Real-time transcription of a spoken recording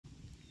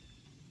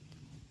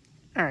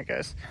Alright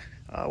guys,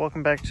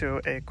 welcome back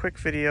to a quick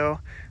video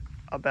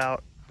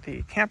about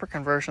the camper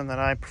conversion that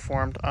I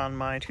performed on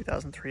my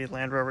 2003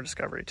 Land Rover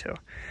Discovery 2.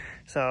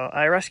 So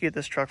I rescued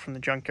this truck from the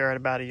junkyard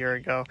about a year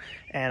ago,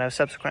 and I've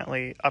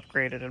subsequently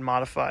upgraded and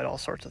modified all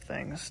sorts of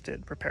things,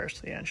 did repairs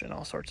to the engine,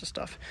 all sorts of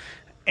stuff.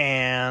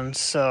 And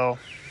so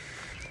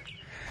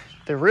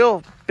the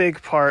real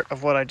big part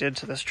of what I did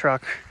to this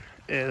truck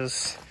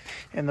is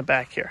in the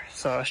back here.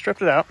 So I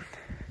stripped it out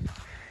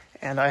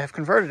and I have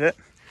converted it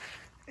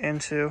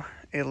into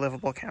a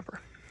livable camper.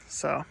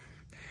 So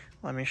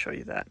let me show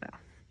you that now.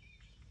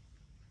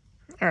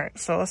 All right,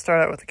 so let's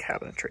start out with the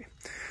cabinetry.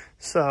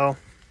 So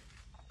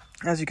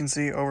as you can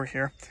see over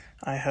here,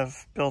 I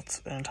have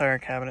built an entire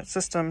cabinet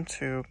system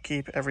to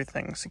keep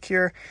everything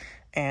secure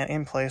and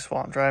in place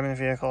while I'm driving the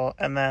vehicle.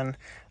 And then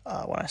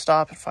when I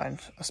stop and find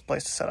a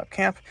place to set up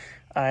camp,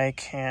 I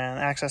can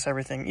access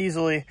everything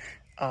easily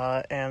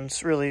and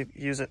really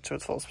use it to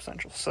its fullest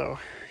potential. So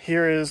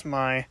here is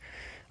my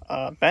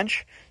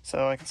bench,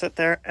 so I can sit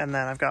there, and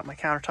then I've got my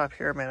countertop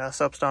here made out of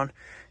soapstone,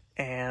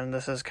 and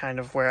this is kind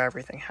of where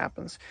everything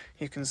happens.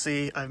 You can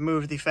see I've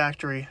moved the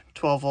factory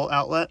 12-volt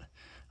outlet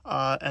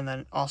and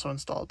then also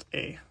installed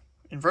a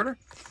inverter,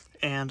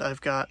 and I've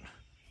got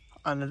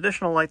an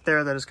additional light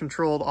there that is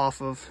controlled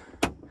off of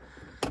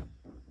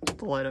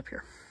the light up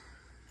here.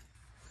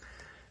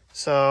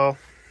 So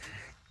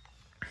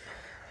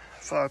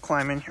if I'll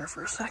climb in here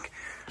for a sec,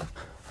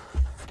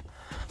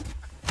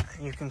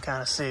 you can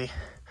kind of see.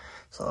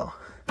 So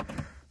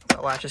I've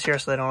got latches here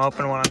so they don't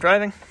open when I'm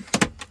driving.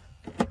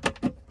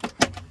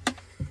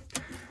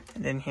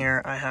 And in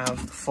here I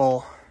have the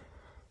full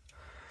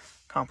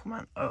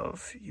complement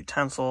of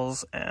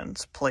utensils and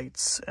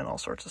plates and all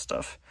sorts of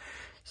stuff.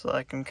 So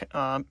I can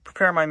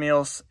prepare my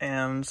meals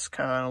and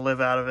kind of live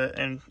out of it.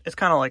 And it's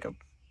kind of like a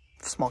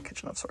small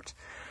kitchen of sorts.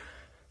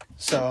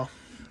 So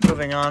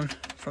moving on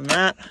from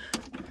that,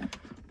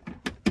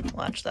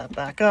 latch that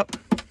back up.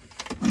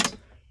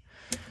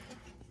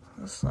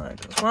 This side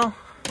as well.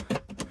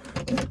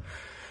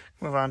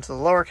 Move on to the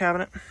lower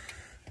cabinet,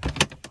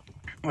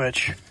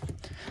 which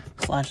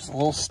this latch is a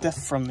little stiff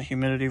from the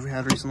humidity we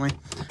had recently,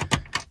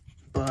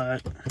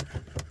 but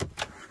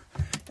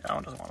that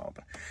one doesn't want to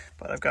open.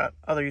 But I've got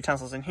other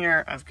utensils in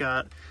here. I've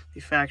got the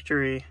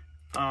factory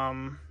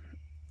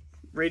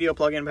radio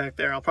plug-in back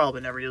there. I'll probably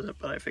never use it,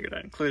 but I figured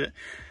I'd include it.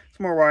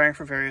 Some more wiring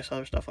for various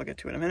other stuff I'll get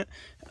to in a minute.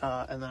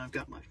 And then I've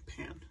got my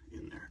pan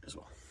in there as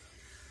well.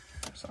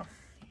 So.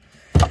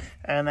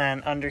 And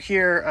then under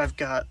here, I've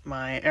got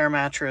my air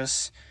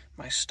mattress,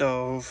 my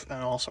stove,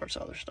 and all sorts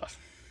of other stuff.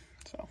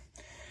 So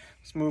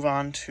let's move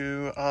on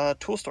to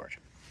tool storage.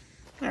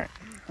 All right,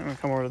 I'm gonna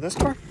come over to this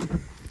door.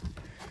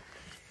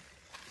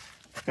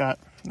 I've got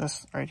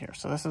this right here.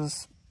 So this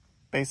is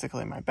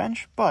basically my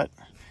bench, but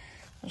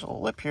there's a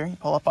little lip here. You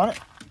pull up on it.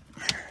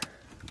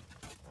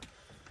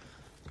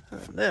 And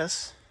then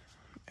this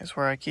is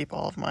where I keep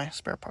all of my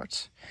spare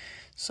parts.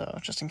 So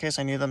just in case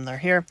I need them, they're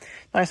here.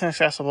 Nice and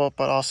accessible,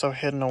 but also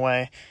hidden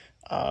away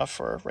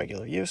for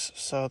regular use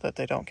so that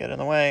they don't get in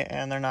the way,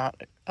 and they're not,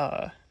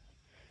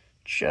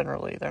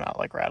 generally, they're not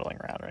like rattling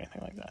around or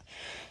anything like that.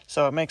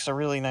 So it makes a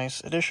really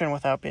nice addition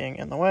without being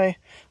in the way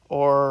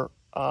or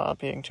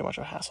being too much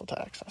of a hassle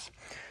to access.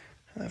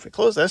 And if we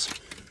close this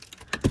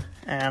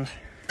and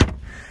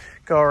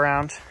go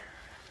around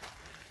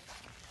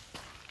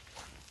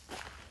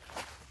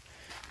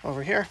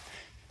over here,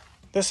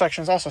 this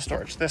section is also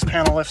storage. This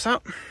panel lifts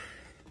up,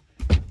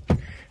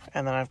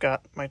 and then I've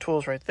got my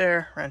tools right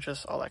there,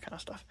 wrenches, all that kind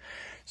of stuff.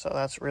 So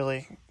that's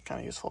really kind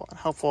of useful and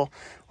helpful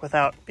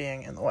without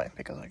being in the way,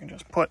 because I can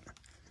just put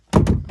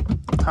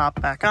the top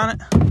back on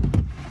it,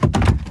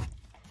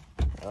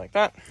 like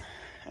that,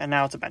 and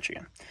now it's a bench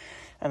again.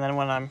 And then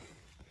when I'm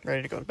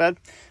ready to go to bed,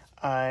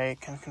 I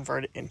can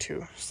convert it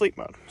into sleep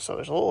mode. So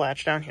there's a little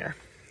latch down here.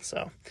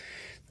 So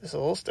this is a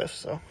little stiff,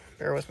 so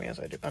bear with me as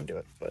I undo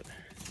it, but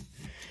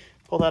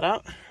pull that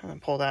out, and then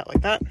pull that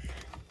like that.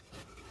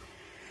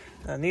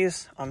 And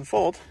these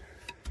unfold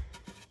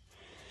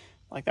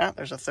like that.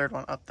 There's a third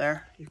one up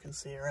there. You can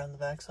see around the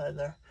back side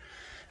there.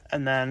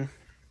 And then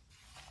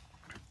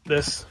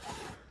this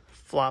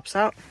flops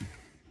out.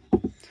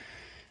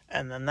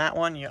 And then that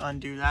one, you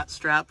undo that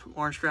strap,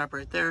 orange strap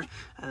right there.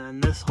 And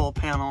then this whole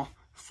panel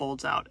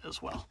folds out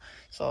as well.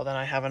 So then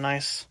I have a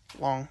nice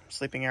long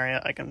sleeping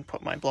area. I can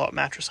put my blow-up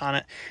mattress on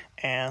it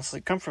and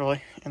sleep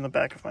comfortably in the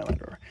back of my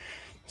Land Rover.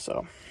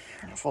 So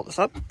I'm gonna fold this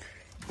up,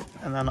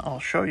 and then I'll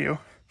show you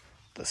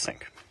the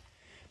sink.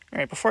 All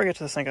right, before I get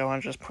to the sink, I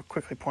want to just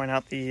quickly point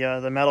out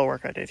the metal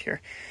work I did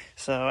here.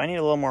 So I need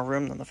a little more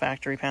room than the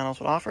factory panels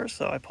would offer,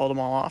 so I pulled them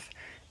all off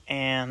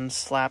and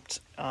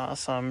slapped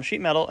some sheet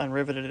metal and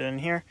riveted it in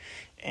here.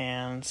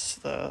 And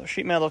the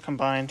sheet metal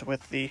combined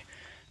with the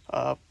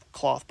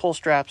cloth pull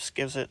straps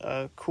gives it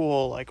a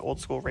cool, like old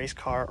school race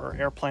car or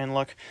airplane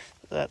look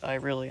that I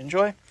really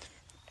enjoy.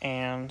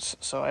 And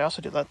so I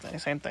also did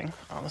that same thing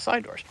on the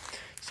side doors.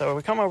 So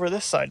we come over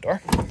this side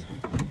door,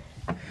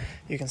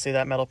 you can see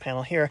that metal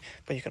panel here,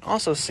 but you can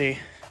also see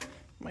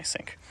my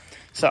sink.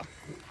 So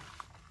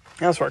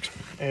How this works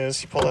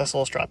is you pull this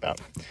little strap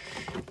out,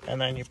 and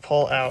then you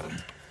pull out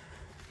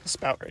the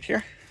spout right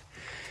here,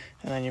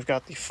 and then you've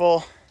got the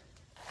full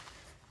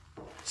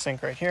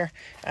sink right here,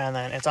 and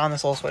then it's on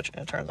this little switch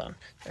and it turns on.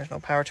 There's no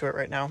power to it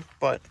right now,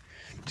 but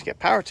to get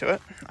power to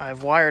it,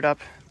 I've wired up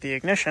the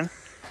ignition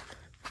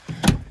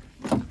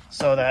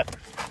so that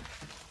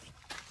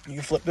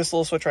you flip this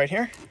little switch right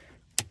here,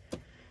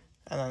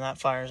 and then that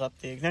fires up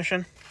the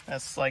ignition.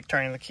 That's like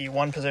turning the key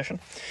one position,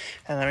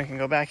 and then we can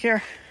go back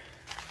here,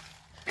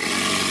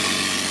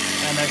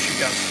 and there she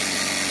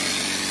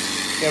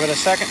goes. Give it a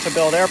second to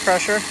build air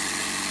pressure,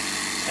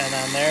 and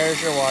then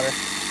there's your water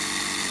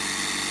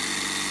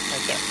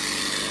right there.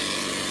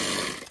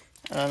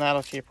 And then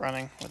that'll keep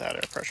running without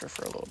air pressure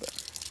for a little bit.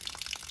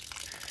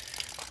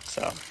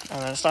 So,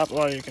 and then to stop the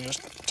water, you can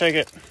just take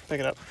it, pick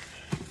it up,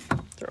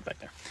 throw it back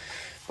there.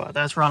 But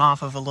that's run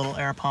off of a little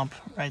air pump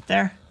right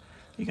there.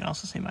 You can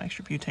also see my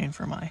extra butane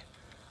for my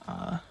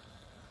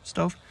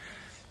stove.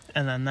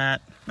 And then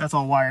that's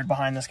all wired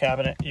behind this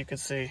cabinet, you could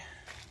see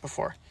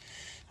before.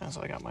 And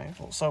so I got my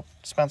little soap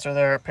dispenser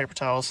there, paper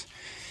towels,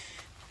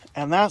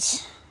 and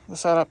that's the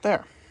setup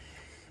there.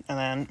 And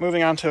then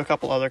moving on to a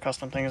couple other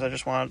custom things I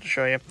just wanted to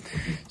show you.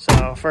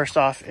 So first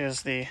off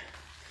is the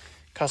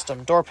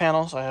custom door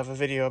panels. I have a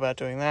video about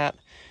doing that.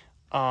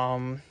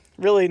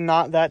 Really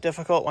not that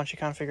difficult once you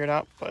kind of figure it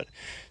out, but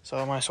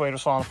so my suede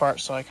was falling apart,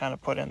 so I kind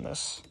of put in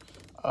this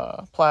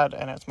plaid,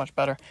 and it's much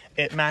better.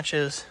 It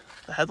matches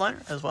the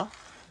headliner as well,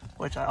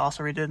 which I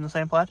also redid in the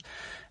same plaid.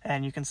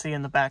 And you can see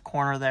in the back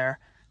corner there,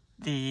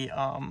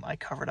 I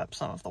covered up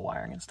some of the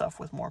wiring and stuff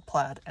with more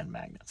plaid and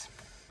magnets.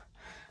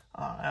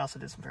 I also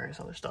did some various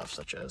other stuff,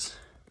 such as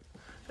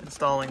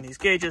installing these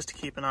gauges to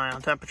keep an eye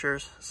on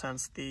temperatures,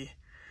 since the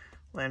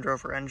Land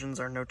Rover engines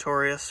are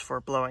notorious for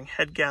blowing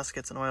head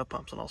gaskets and oil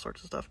pumps and all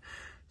sorts of stuff.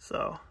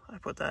 So I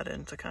put that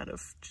in to kind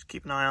of just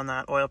keep an eye on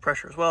that oil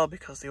pressure as well,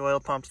 because the oil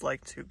pumps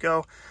like to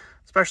go,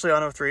 especially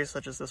on 03s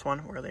such as this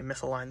one, where they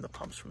misalign the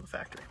pumps from the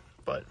factory.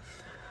 But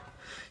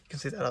you can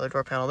see that other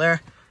door panel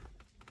there,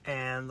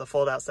 and the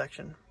fold out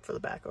section for the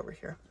back over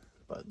here.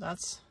 But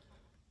that's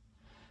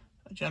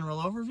a general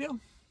overview.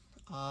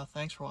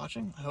 Thanks for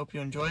watching. I hope you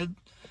enjoyed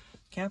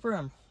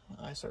camper.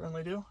 I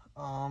certainly do.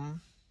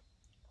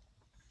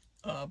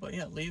 But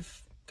yeah,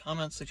 leave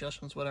comments,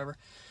 suggestions, whatever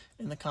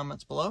in the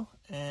comments below,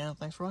 and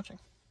thanks for watching.